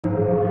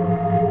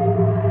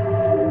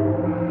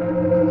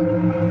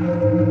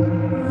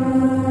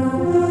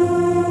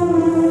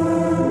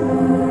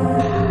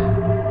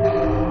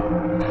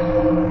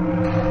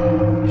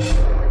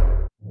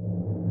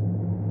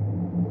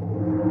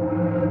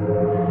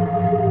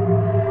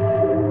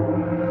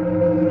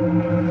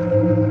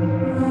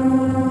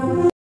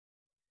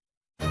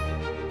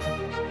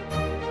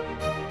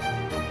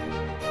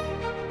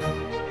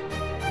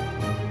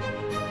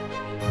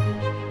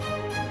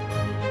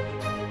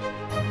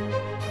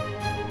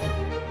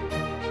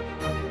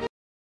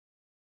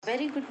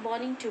very good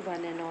morning to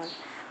one and all.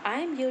 I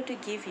am here to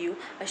give you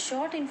a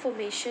short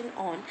information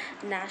on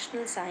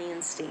National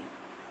Science Day.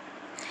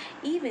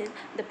 Even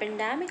the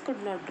pandemic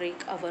could not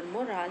break our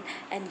morale,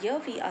 and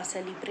here we are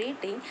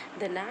celebrating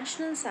the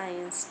National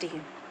Science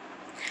Day.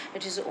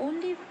 It is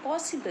only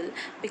possible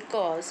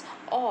because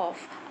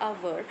of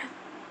our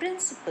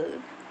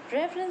principal,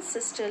 Reverend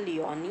Sister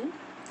Leonie,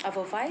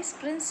 our Vice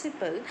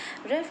Principal,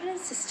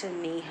 Reverend Sister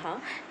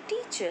Neha,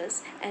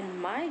 teachers,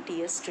 and my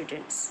dear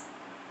students.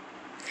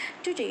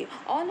 Today,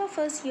 all of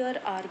us here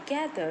are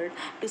gathered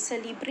to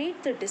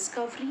celebrate the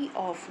discovery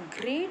of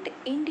great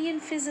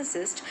Indian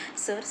physicist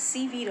Sir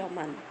C.V.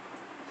 Raman.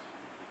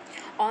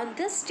 On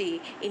this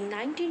day in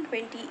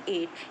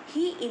 1928,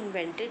 he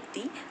invented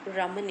the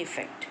Raman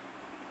effect.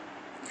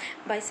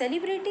 By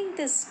celebrating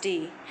this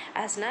day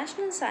as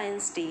National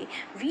Science Day,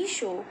 we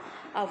show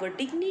our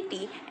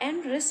dignity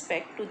and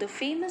respect to the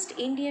famous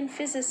Indian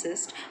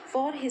physicist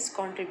for his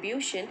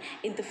contribution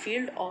in the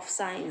field of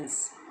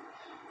science.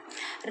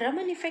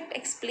 Raman effect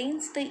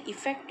explains the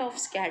effect of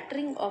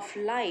scattering of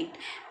light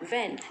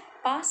when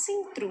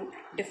passing through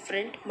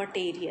different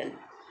material.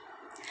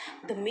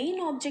 The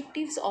main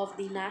objectives of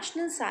the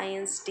National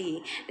Science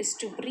Day is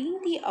to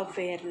bring the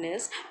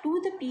awareness to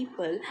the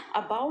people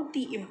about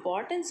the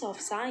importance of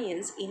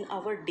science in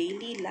our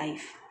daily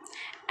life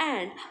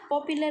and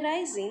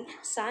popularizing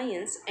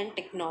science and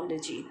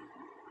technology.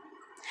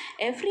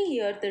 Every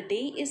year the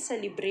day is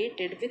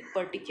celebrated with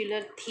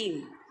particular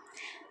theme.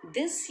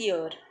 This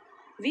year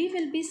we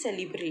will be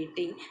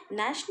celebrating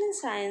National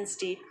Science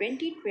Day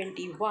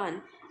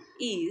 2021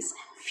 is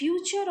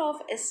Future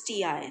of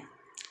STI,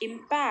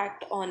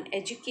 Impact on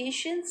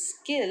Education,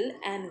 Skill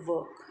and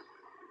Work.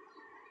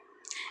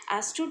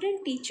 As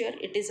student teacher,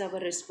 it is our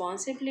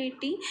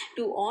responsibility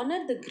to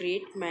honor the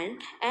great man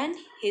and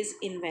his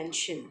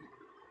invention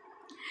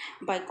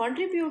by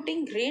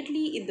contributing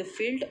greatly in the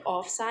field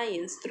of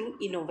science through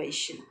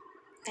innovation.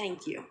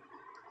 Thank you.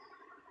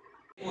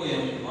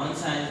 Poem on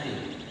Science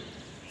Day.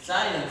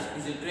 Science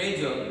is a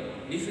treasure,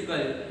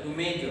 difficult to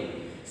measure.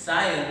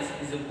 Science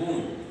is a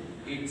boon.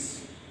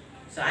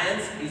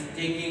 Science is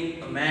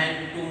taking a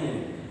man to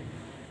moon.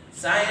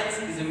 Science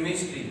is a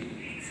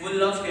mystery,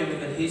 full of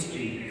chemical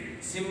history,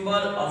 symbol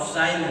of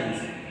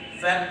silence,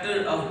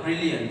 factor of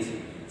brilliance.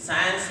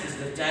 Science is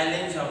the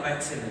challenge of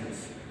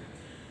excellence.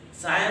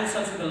 Science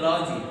of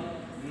ecology,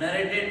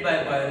 narrated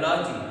by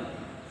biology.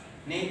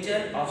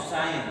 Nature of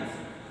science.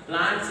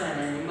 Plants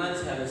and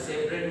animals have a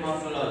separate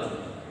morphology.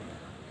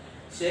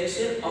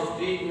 Section of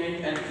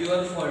treatment and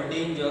cure for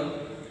danger.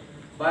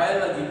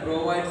 Biology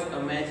provides a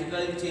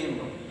magical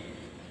chamber.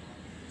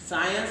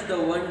 Science the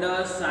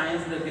wonder,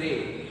 science the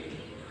great.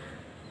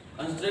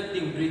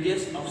 Constructing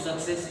bridges of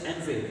success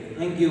and faith.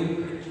 Thank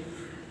you.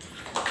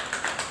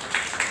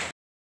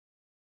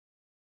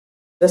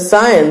 The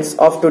science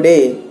of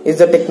today is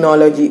the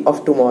technology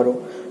of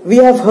tomorrow. We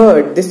have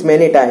heard this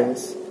many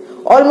times.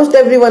 Almost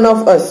every one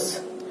of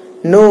us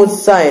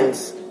knows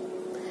science.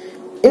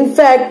 In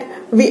fact,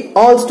 we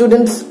all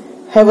students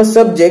have a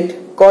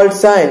subject called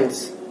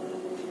science.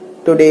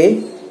 Today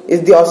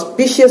is the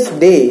auspicious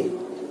day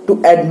to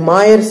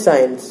admire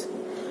science.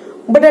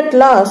 But at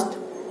last,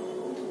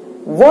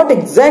 what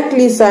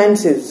exactly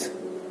science is?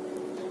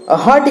 A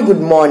hearty good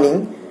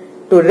morning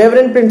to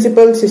Reverend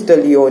Principal Sister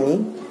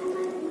Leonie,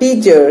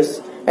 teachers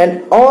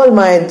and all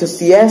my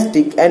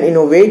enthusiastic and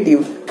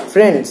innovative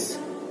friends.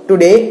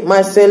 Today,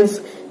 myself,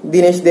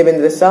 Dinesh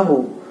Devendra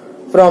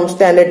Sahu from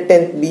Standard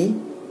 10th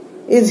B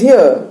is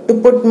here to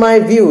put my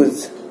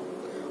views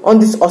on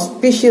this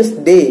auspicious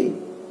day,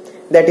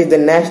 that is the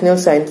National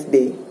Science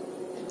Day.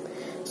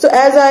 So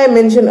as I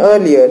mentioned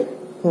earlier,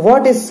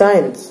 what is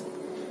science?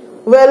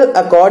 Well,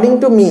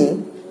 according to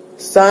me,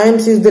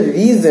 science is the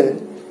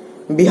reason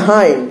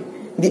behind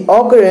the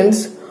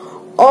occurrence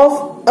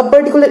of a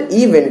particular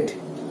event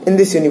in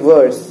this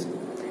universe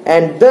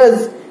and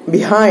thus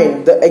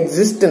behind the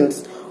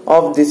existence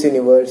of this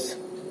universe.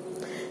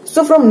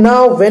 So from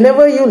now,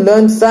 whenever you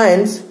learn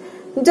science,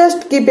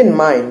 just keep in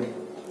mind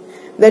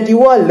that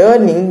you are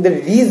learning the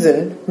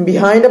reason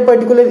behind a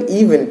particular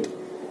event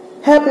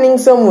happening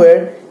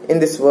somewhere in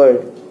this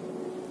world.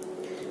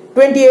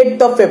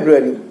 28th of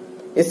February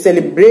is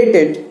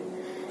celebrated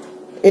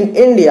in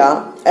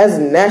India as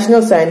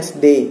National Science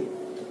Day.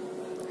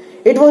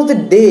 It was the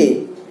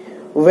day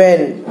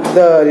when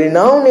the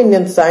renowned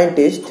Indian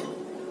scientist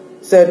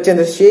Sir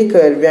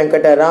Chandrasekhar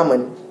Venkata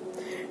Raman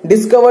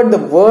discovered the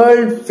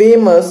world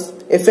famous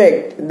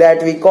effect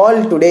that we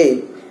call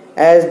today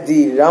as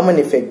the Raman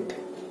effect.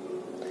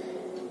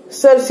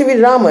 Sir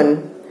C.V.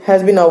 Raman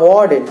has been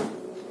awarded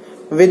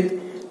with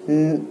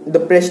the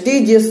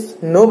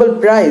prestigious Nobel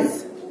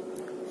Prize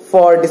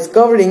for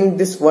discovering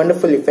this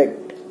wonderful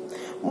effect.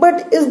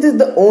 But is this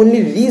the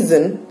only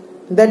reason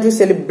that we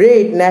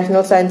celebrate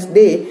National Science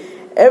Day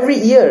every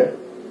year?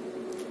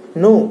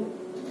 No.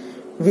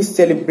 We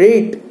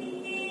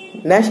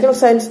celebrate National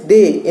Science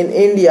Day in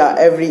India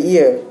every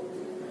year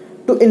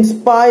to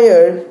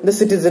inspire the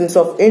citizens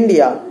of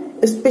India,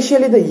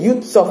 especially the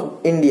youths of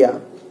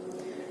India,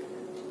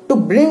 to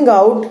bring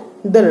out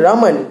the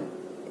Raman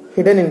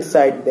hidden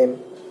inside them.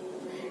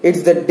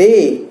 It's the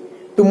day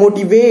to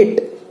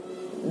motivate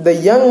the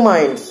young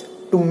minds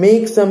to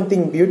make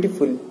something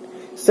beautiful,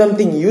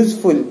 something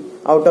useful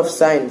out of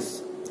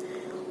science.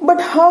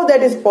 But how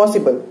that is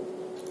possible?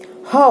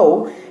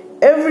 How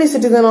every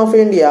citizen of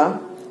India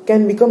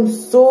can become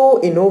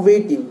so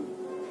innovative?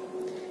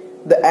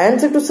 The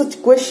answer to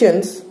such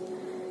questions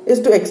is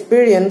to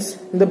experience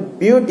the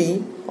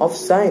beauty of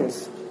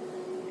science.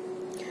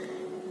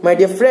 My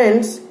dear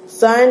friends,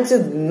 science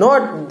is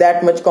not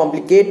that much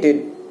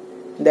complicated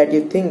that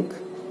you think.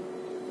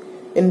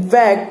 In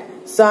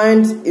fact,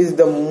 science is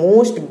the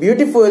most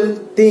beautiful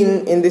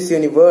thing in this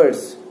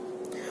universe.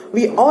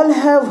 We all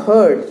have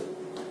heard,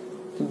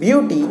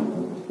 beauty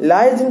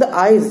lies in the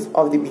eyes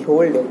of the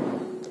beholder.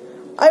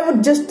 I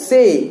would just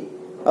say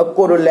a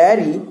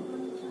corollary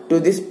to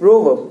this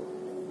proverb.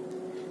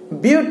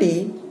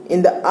 Beauty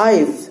in the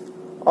eyes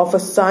of a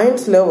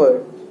science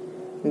lover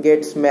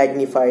gets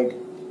magnified.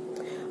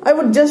 I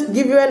would just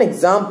give you an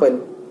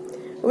example.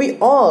 We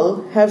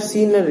all have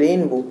seen a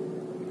rainbow.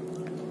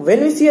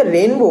 When we see a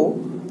rainbow,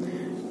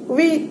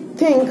 we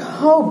think,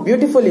 how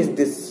beautiful is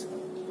this?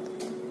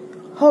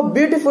 How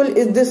beautiful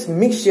is this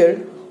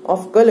mixture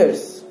of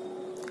colors?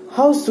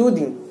 How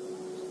soothing.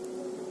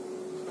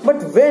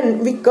 But when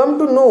we come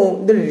to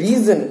know the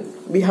reason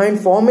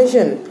behind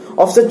formation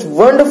of such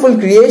wonderful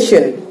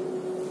creation,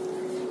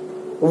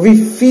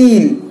 we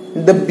feel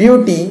the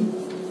beauty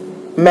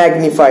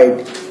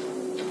magnified.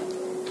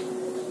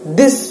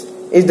 This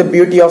is the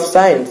beauty of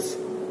science.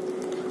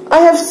 I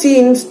have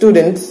seen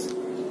students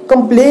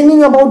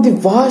complaining about the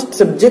vast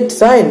subject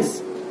science.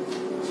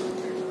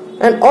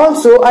 And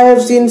also I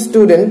have seen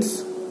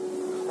students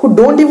who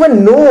don't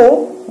even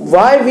know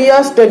why we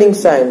are studying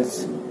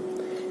science.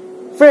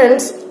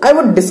 Friends, I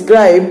would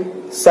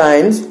describe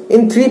science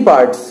in three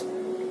parts.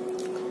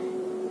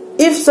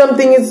 If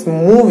something is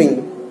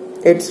moving,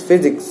 it's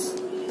physics.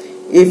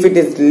 If it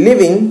is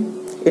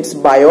living, it's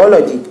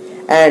biology.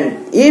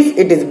 And if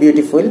it is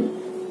beautiful,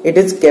 it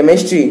is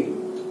chemistry.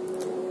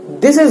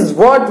 This is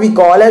what we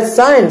call as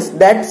science.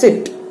 That's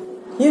it.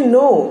 You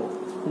know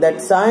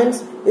that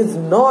science is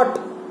not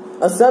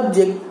a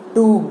subject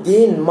to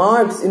gain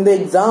marks in the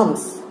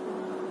exams.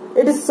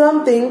 It is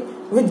something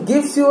which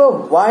gives you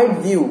a wide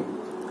view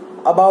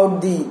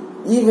about the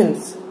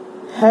events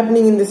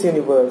happening in this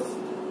universe.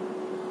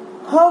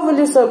 How will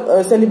you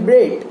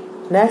celebrate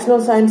National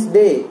Science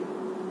Day?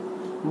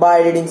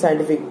 By reading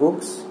scientific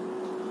books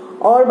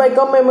or by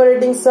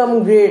commemorating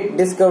some great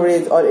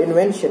discoveries or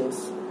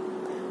inventions?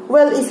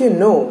 Well, if you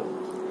know,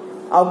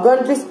 our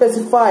country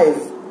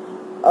specifies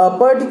a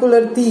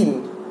particular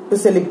theme to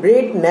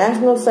celebrate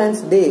National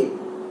Science Day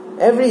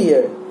every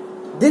year.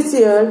 This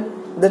year,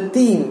 the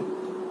theme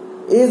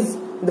is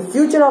the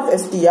future of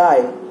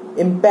STI,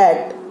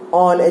 impact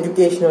on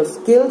educational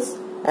skills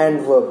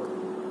and work.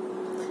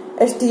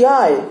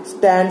 STI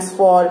stands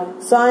for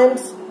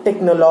Science,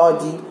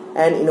 Technology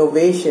and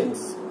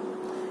Innovations.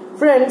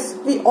 Friends,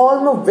 we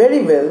all know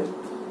very well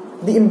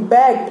the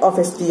impact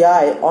of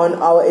STI on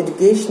our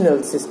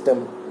educational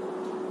system.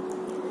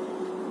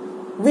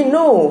 We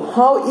know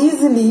how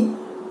easily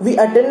we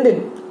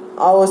attended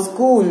our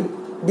school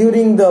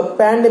during the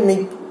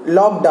pandemic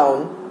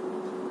lockdown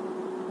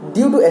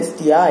due to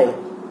STI.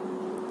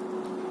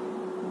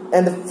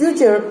 And the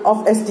future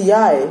of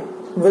STI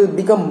will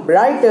become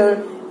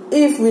brighter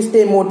if we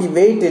stay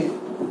motivated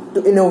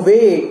to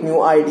innovate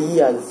new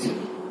ideas.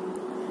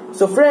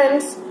 So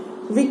friends,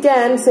 we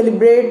can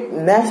celebrate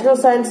National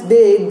Science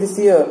Day this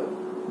year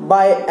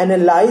by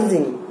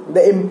analyzing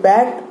the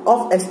impact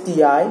of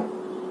STI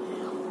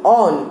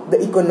on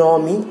the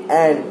economy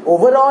and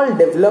overall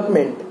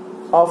development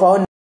of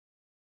our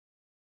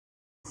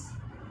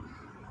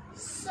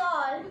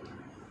salt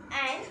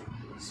and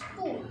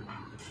spoon.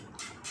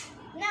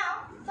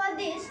 Now for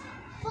this,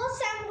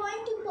 first I am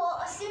going to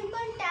pour a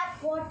simple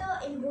tap water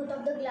in both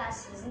of the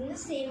glasses in the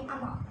same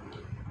amount.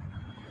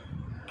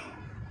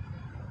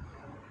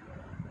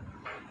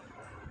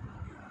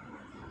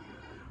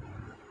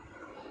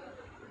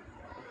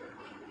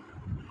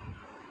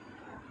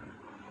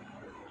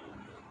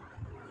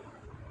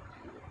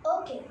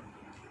 Okay,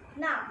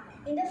 now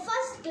in the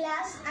first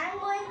glass I am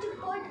going to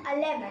put a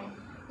lemon.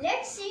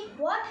 Let's see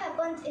what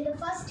happens in the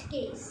first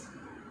case.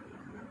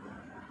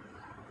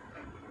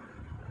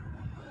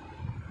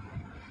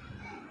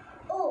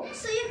 Oh,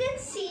 so you can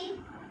see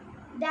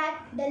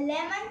that the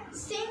lemon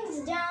sinks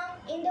down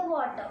in the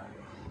water.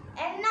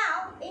 And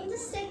now in the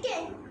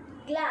second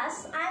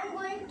glass I am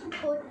going to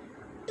put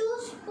 2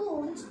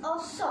 spoons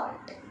of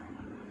salt.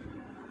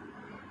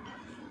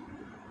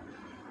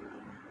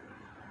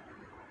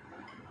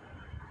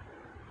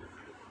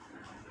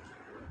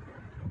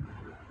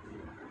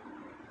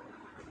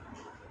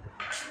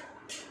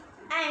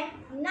 And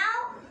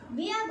now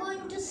we are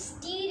going to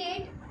stir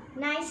it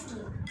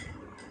nicely.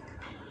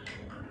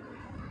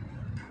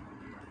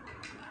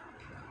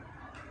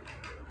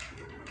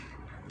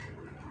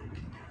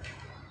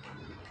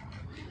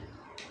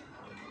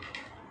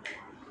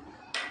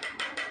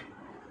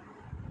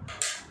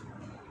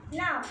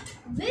 Now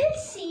we'll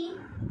see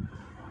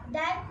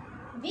that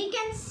we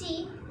can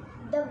see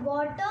the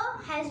water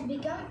has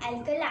become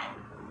alkaline.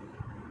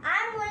 I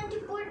am going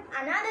to put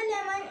another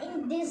lemon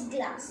in this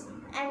glass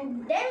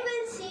and then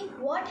we'll see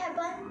what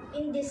happened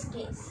in this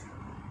case.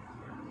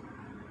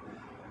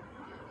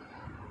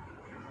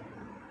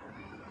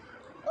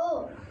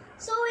 Oh,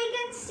 so we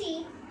can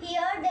see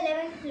here the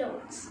lemon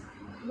floats.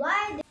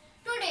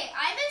 Today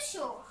I will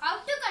show how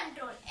to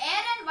control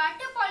air and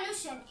water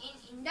pollution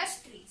in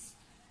industries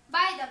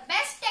by the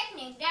best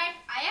technique that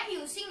I am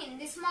using in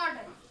this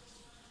model.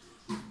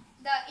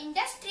 The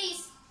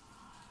industries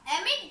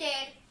emit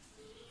their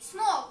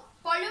smoke,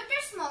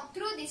 polluted smoke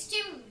through this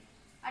chimney.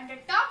 At the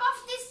top of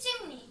this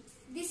chimney,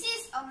 this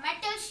is a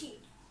metal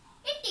sheet.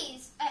 It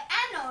is an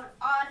anode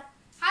or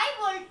high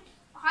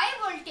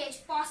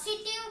voltage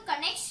positive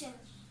connection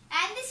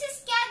and this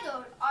is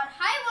cathode or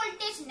high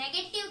voltage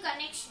negative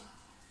connection.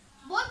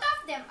 Both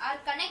of them are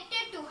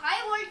connected to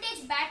high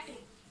voltage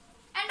battery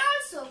and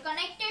also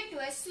connected to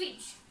a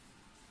switch.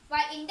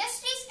 While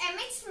industries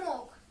emit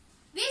smoke,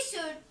 we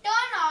should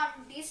turn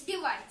on this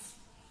device.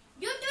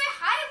 Due to a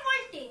high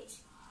voltage,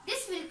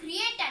 this will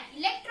create an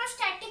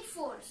electrostatic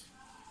force.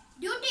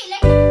 Due to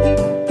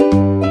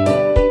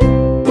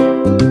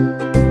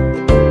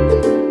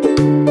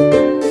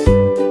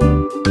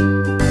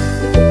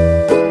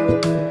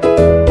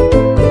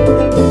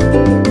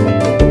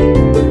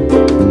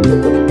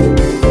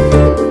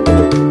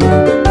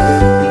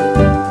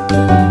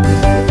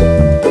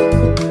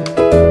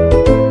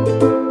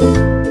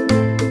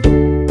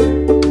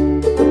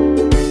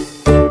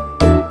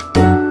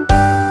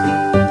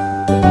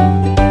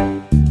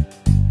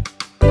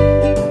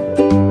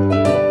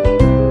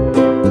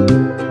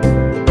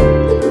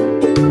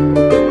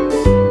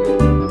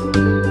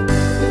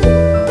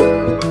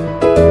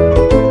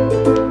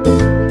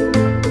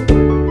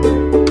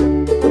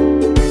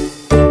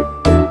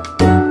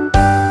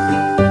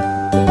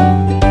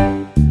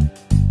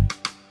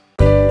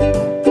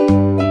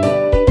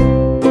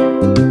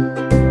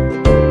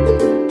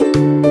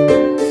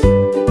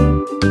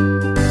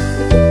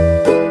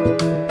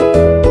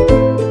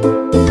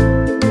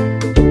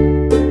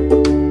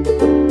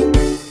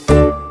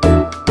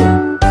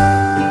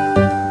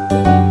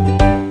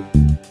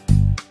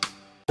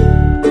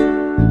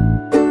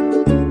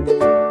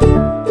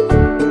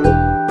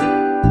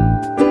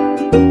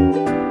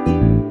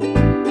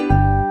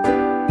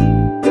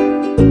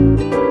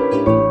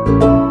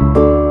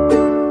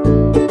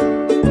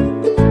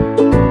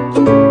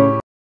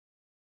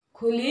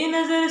खुली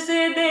नजर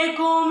से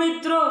देखो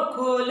मित्रों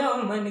खोलो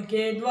मन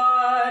के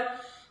द्वार,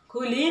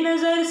 खुली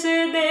नजर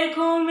से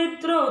देखो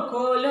मित्रों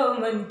खोलो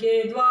मन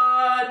के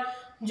द्वार,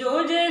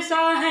 जो जैसा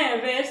है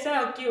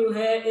वैसा क्यों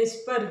है इस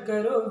पर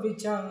करो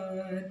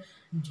विचार,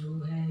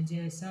 जो है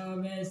जैसा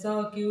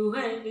वैसा क्यों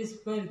है इस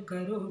पर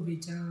करो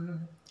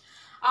विचार।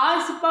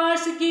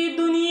 आसपास की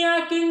दुनिया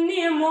किन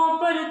नियमों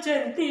पर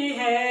चलती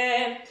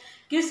है,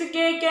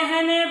 किसके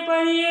कहने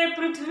पर ये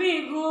पृथ्वी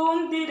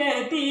घूमती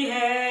रहती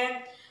है,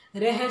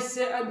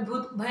 रहस्य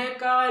अद्भुत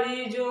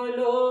भयकारी जो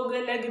लोग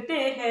लगते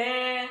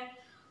हैं,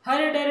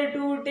 हर डर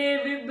टूटे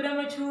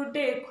विभ्रम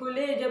छूटे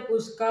खुले जब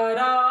उसका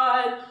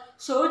राज,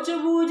 सोच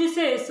बूझ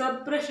से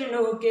सब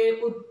प्रश्नों के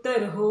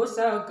उत्तर हो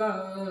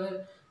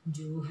साकार,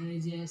 जो है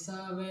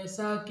जैसा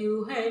वैसा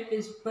क्यों है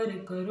इस पर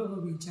करो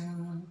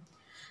विचार।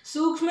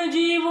 सूक्ष्म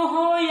जीव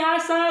हो या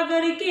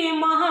सागर की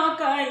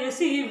महाकाय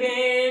सी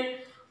वेल,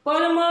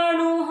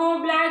 परमाणु हो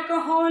ब्लैक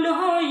होल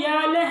हो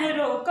या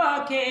लहरों का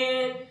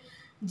खेल,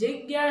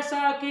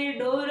 जिज्ञासा की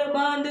डोर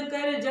बांध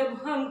कर जब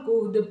हम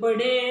कूद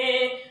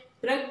पड़े,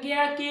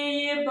 प्रज्ञा के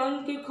ये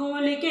पंख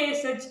खोल के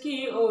सच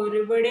की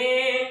ओर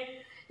बढ़े,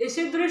 इस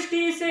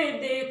दृष्टि से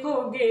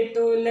देखोगे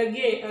तो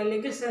लगे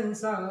अलग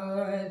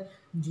संसार,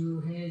 जो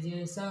है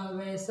जैसा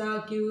वैसा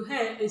क्यों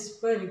है इस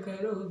पर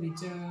करो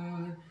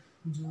विचार,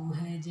 जो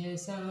है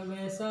जैसा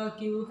वैसा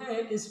क्यों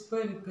है इस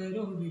पर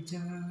करो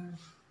विचार।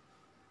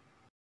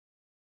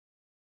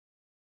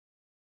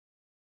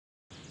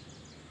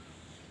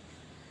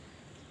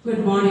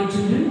 Good morning,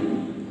 children.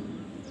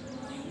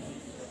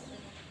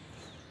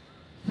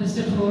 First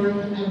of all,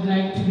 I would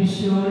like to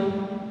wish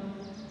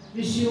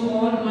you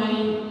all my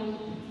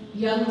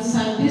young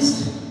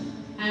scientists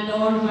and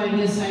all my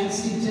dear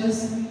science teachers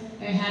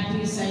a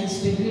happy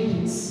Science Day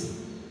greetings.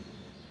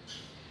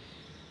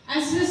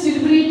 As we are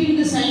celebrating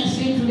the Science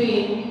Day today,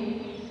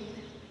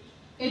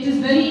 it is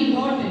very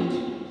important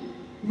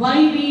why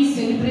we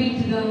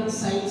celebrate the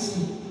Science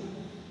Day.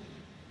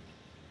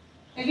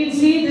 I can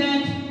say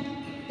that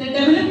the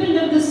development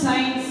of the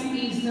science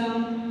is the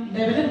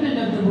development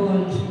of the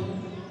world.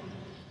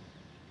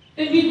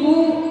 When we go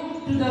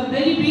to the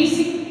very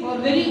basic or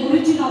very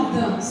origin of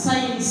the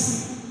science,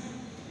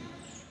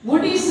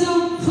 what is the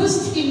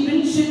first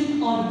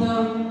invention of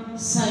the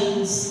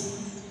science?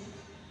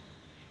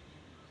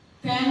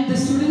 Can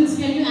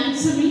you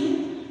answer me?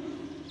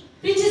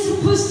 Which is the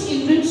first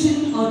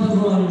invention of the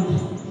world?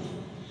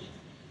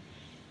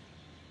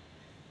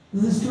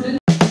 The student